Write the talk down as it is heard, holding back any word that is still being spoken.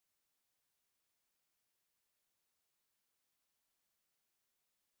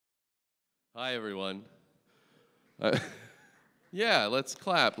Hi, everyone. Yeah, let's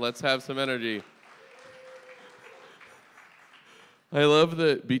clap. Let's have some energy. I love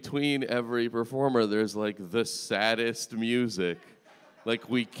that between every performer, there's like the saddest music. Like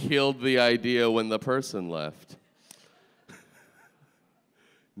we killed the idea when the person left.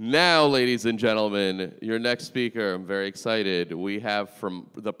 Now, ladies and gentlemen, your next speaker, I'm very excited. We have from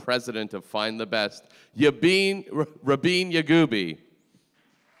the President of FindTheBest, Rabin Yaghoubi.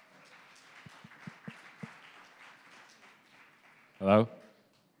 Hello.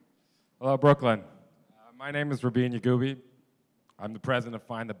 Hello, Brooklyn. My name is Rabin Yaghoubi. I'm the president of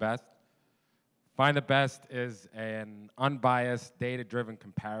FindTheBest. FindTheBest is an unbiased, data-driven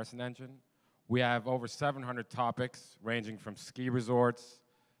comparison engine. We have over 700 topics ranging from ski resorts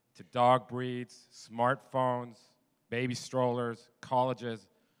to dog breeds, smartphones, baby strollers, colleges,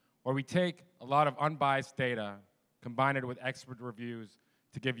 where we take a lot of unbiased data, combine it with expert reviews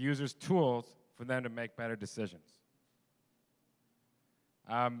to give users tools for them to make better decisions.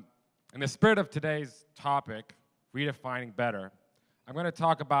 In the spirit of today's topic, redefining better, I'm going to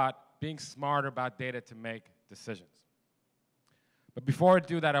talk about being smarter about data to make decisions. But before I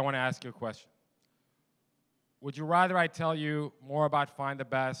do that, I want to ask you a question. Would you rather I tell you more about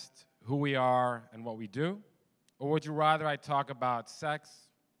FindTheBest, who we are, and what we do? Or would you rather I talk about sex,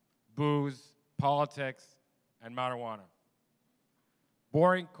 booze, politics, and marijuana?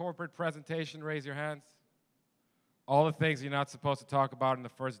 Boring corporate presentation, raise your hands. All the things you're not supposed to talk about on the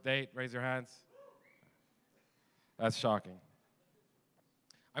first date, raise your hands. That's shocking.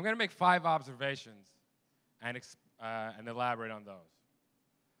 I'm going to make 5 observations and elaborate on those.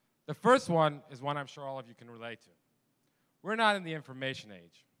 The first one is one I'm sure all of you can relate to. We're not in the information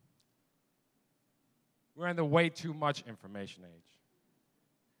age. We're in the way too much information age.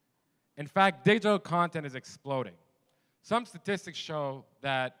 In fact, digital content is exploding. Some statistics show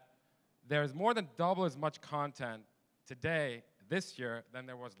that there's more than double as much content today, this year, than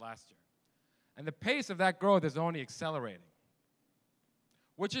there was last year. And the pace of that growth is only accelerating,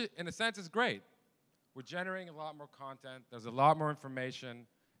 which in a sense is great. We're generating a lot more content, there's a lot more information,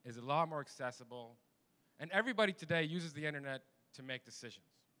 is a lot more accessible, and everybody today uses the internet to make decisions,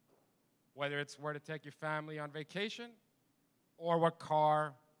 whether it's where to take your family on vacation or what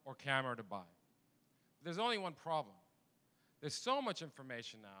car or camera to buy. There's only one problem. There's so much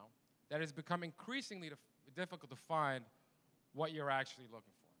information now that it's become increasingly difficult to find what you're actually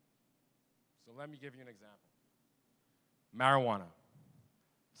looking for. So let me give you an example. Marijuana,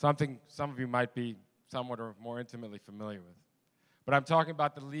 something some of you might be somewhat or more intimately familiar with. But I'm talking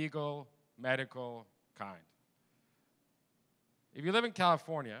about the legal, medical kind. If you live in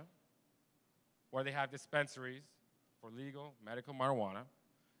California, where they have dispensaries for legal, medical marijuana,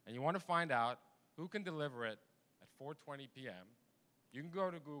 and you want to find out who can deliver it at 4:20 p.m., you can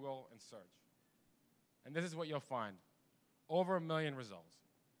go to Google and search. And this is what you'll find. Over 1 million results.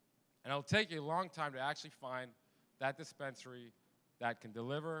 And it'll take you a long time to actually find that dispensary that can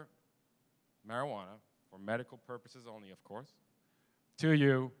deliver marijuana, for medical purposes only, of course, to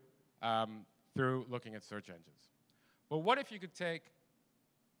you through looking at search engines. But what if you could take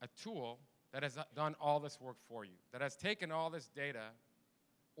a tool that has done all this work for you, that has taken all this data,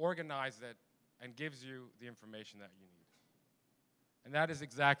 organized it, and gives you the information that you need? And that is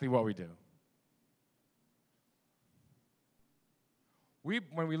exactly what we do.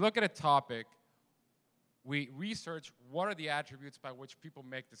 When we look at a topic, we research what are the attributes by which people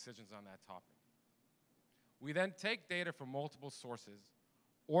make decisions on that topic. We then take data from multiple sources,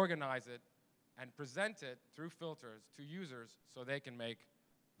 organize it, and present it through filters to users so they can make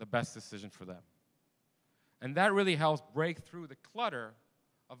the best decision for them. And that really helps break through the clutter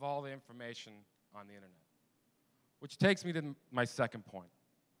of all the information on the internet. Which takes me to my second point.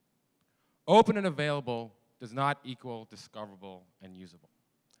 Open and available does not equal discoverable and usable.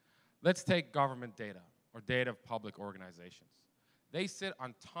 Let's take government data, or data of public organizations. They sit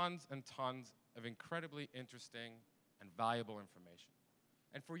on tons and tons of incredibly interesting and valuable information.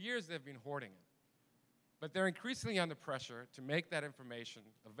 And for years, they've been hoarding it. But they're increasingly under pressure to make that information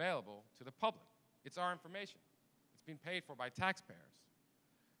available to the public. It's our information. It's being paid for by taxpayers.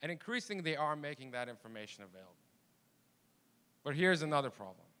 And increasingly, they are making that information available. But here's another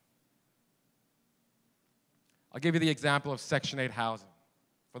problem. I'll give you the example of Section 8 housing.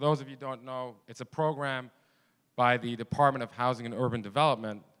 For those of you who don't know, it's a program by the Department of Housing and Urban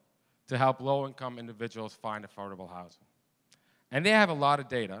Development to help low-income individuals find affordable housing. And they have a lot of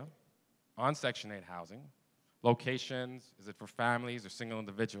data on Section 8 housing, locations, is it for families or single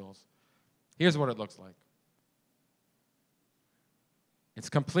individuals? Here's what it looks like. It's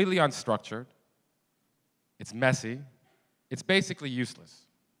completely unstructured, it's messy, it's basically useless.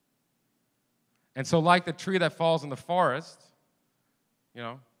 And so like the tree that falls in the forest, you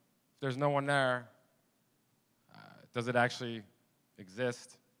know, if there's no one there, does it actually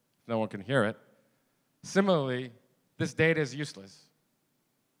exist if no one can hear it? Similarly, this data is useless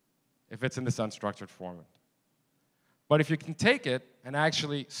if it's in this unstructured format. But if you can take it and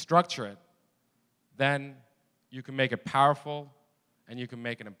actually structure it, then you can make it powerful and you can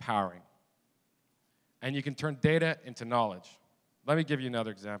make it empowering. And you can turn data into knowledge. Let me give you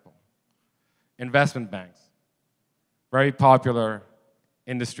another example. Investment banks, very popular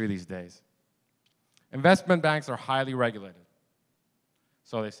industry these days. Investment banks are highly regulated,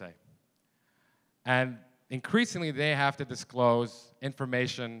 so they say. And increasingly, they have to disclose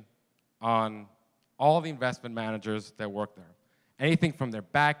information on all the investment managers that work there. Anything from their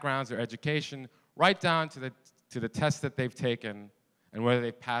backgrounds, their education, right down to the tests that they've taken and whether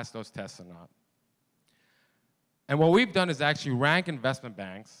they've passed those tests or not. And what we've done is actually rank investment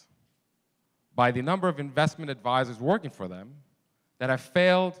banks by the number of investment advisors working for them that have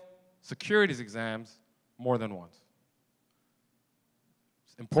failed securities exams more than once.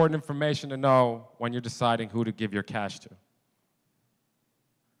 It's important information to know when you're deciding who to give your cash to.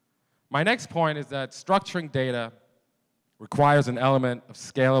 My next point is that structuring data requires an element of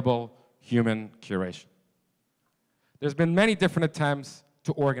scalable human curation. There's been many different attempts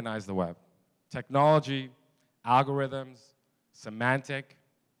to organize the web. Technology, algorithms, semantic.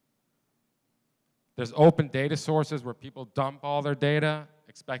 There's open data sources where people dump all their data,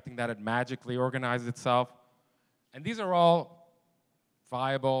 expecting that it magically organizes itself. And these are all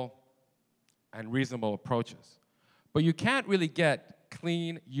viable and reasonable approaches. But you can't really get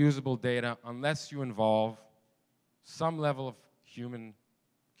clean, usable data unless you involve some level of human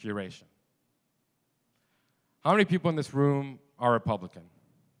curation. How many people in this room are Republican?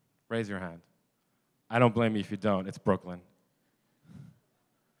 Raise your hand. I don't blame you if you don't. It's Brooklyn.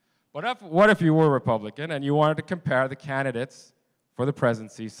 But what if you were Republican and you wanted to compare the candidates for the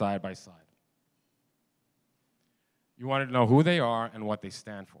presidency side by side? You wanted to know who they are and what they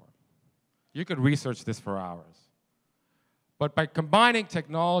stand for. You could research this for hours. But by combining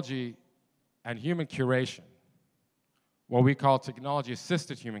technology and human curation, what we call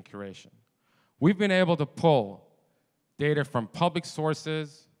technology-assisted human curation, we've been able to pull data from public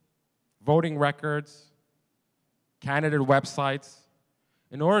sources, voting records, candidate websites,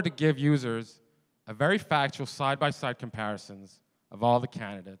 in order to give users a very factual side-by-side comparisons of all the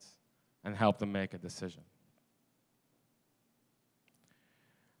candidates and help them make a decision.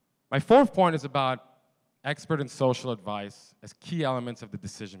 My fourth point is about expert and social advice as key elements of the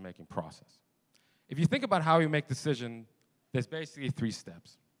decision-making process. If you think about how we make decisions, there's basically 3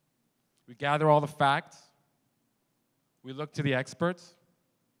 steps. We gather all the facts, we look to the experts,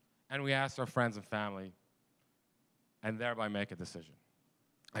 and we ask our friends and family, and thereby make a decision.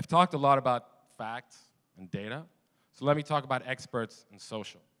 I've talked a lot about facts and data, so let me talk about experts and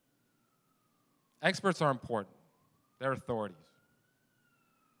social. Experts are important. They're authorities.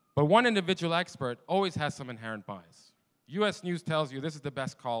 But one individual expert always has some inherent bias. US News tells you this is the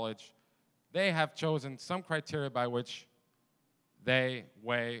best college. They have chosen some criteria by which they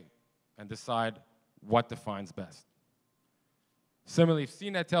weigh and decide what defines best. Similarly, if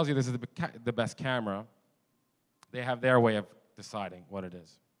CNET tells you this is the best camera, they have their way of deciding what it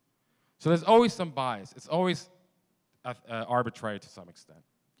is. So there's always some bias. It's always arbitrary to some extent,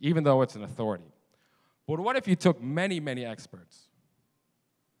 even though it's an authority. But what if you took many, many experts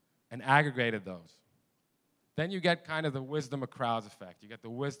and aggregated those? Then you get kind of the wisdom of crowds effect. You get the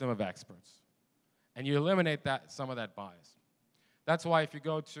wisdom of experts. And you eliminate some of that bias. That's why if you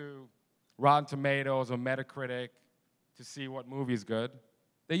go to Rotten Tomatoes or Metacritic to see what movie is good,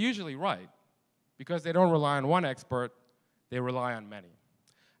 they're usually right, because they don't rely on one expert, they rely on many.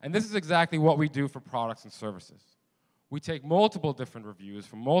 And this is exactly what we do for products and services. We take multiple different reviews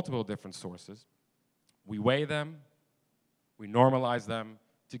from multiple different sources, we weigh them, we normalize them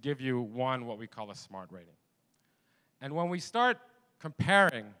to give you what we call a smart rating. And when we start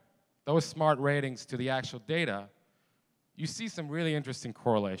comparing those smart ratings to the actual data, you see some really interesting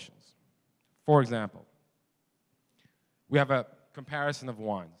correlations. For example, we have a comparison of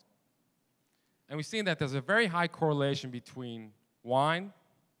wines. And we've seen that there's a very high correlation between wine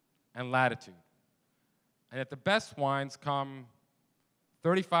and latitude. And that the best wines come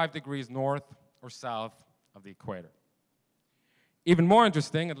 35 degrees north or south of the equator. Even more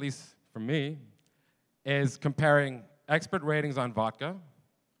interesting, at least for me, is comparing expert ratings on vodka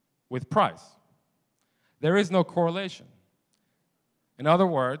with price. There is no correlation. In other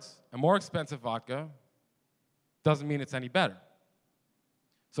words, a more expensive vodka doesn't mean it's any better.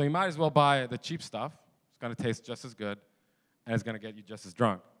 So you might as well buy the cheap stuff. It's going to taste just as good, and it's going to get you just as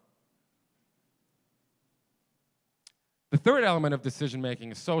drunk. The third element of decision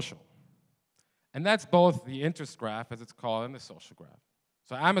making is social. And that's both the interest graph, as it's called, and the social graph.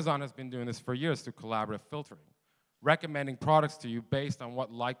 So Amazon has been doing this for years through collaborative filtering, recommending products to you based on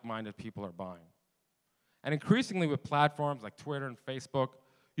what like-minded people are buying. And increasingly with platforms like Twitter and Facebook,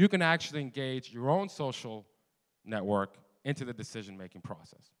 you can actually engage your own social network into the decision-making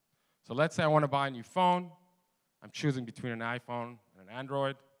process. So let's say I want to buy a new phone. I'm choosing between an iPhone and an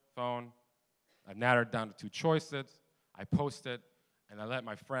Android phone. I've narrowed down to 2 choices. I post it, and I let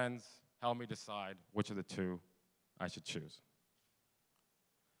my friends help me decide which of the 2 I should choose.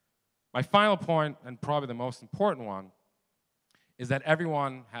 My final point, and probably the most important one, is that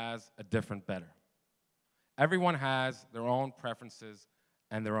everyone has a different better. Everyone has their own preferences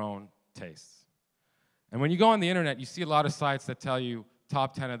and their own tastes. And when you go on the internet, you see a lot of sites that tell you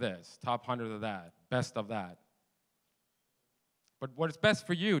top 10 of this, top 100 of that, best of that. But what is best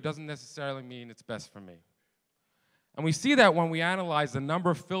for you doesn't necessarily mean it's best for me. And we see that when we analyze the number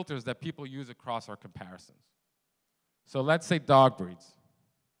of filters that people use across our comparisons. So let's say dog breeds.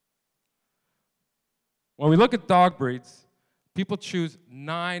 When we look at dog breeds, people choose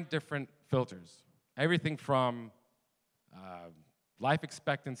 9 different filters. Everything from life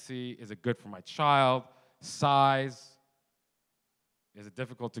expectancy, is it good for my child, size, is it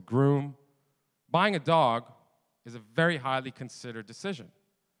difficult to groom? Buying a dog is a very highly considered decision.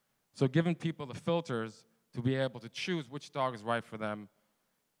 So giving people the filters to be able to choose which dog is right for them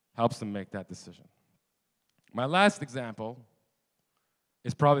helps them make that decision. My last example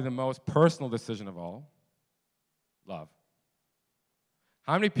is probably the most personal decision of all, love.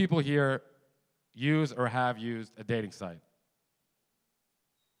 How many people here use or have used a dating site?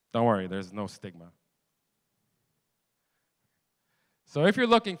 Don't worry, there's no stigma. So if you're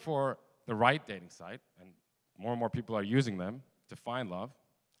looking for the right dating site, and more people are using them to find love,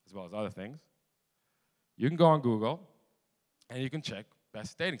 as well as other things, you can go on Google, and you can check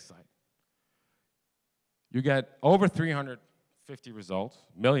best dating site. You get over 350 results,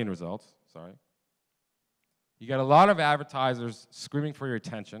 million results, sorry. You get a lot of advertisers screaming for your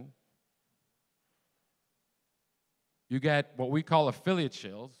attention. You get what we call affiliate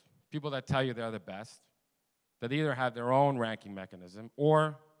shills, people that tell you they're the best, that either have their own ranking mechanism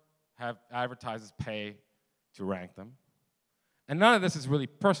or have advertisers pay to rank them. And none of this is really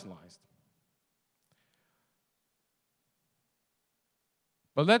personalized.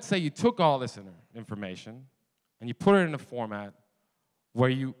 But let's say you took all this information and you put it in a format where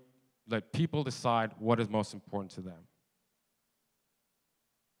you let people decide what is most important to them.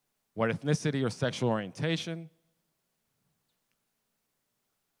 What ethnicity or sexual orientation,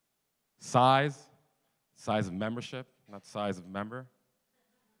 size of membership, not size of member,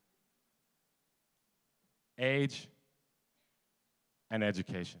 age, and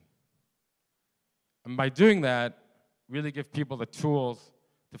education. And by doing that, really give people the tools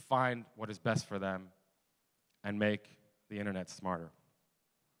to find what is best for them and make the internet smarter.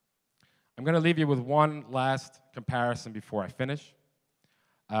 I'm going to leave you with one last comparison before I finish.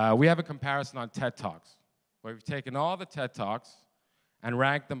 We have a comparison on TED Talks, where we've taken all the TED Talks and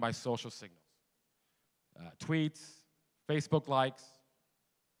ranked them by social signals. Tweets, Facebook likes,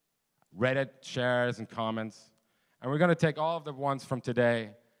 Reddit shares and comments. And we're going to take all of the ones from today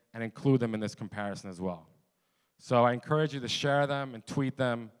and include them in this comparison as well. So I encourage you to share them and tweet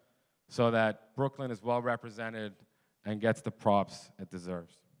them so that Brooklyn is well represented and gets the props it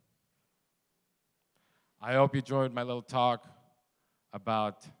deserves. I hope you enjoyed my little talk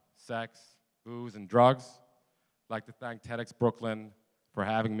about sex, booze, and drugs. I'd like to thank TEDxBrooklyn for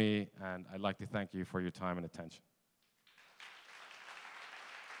having me, and I'd like to thank you for your time and attention.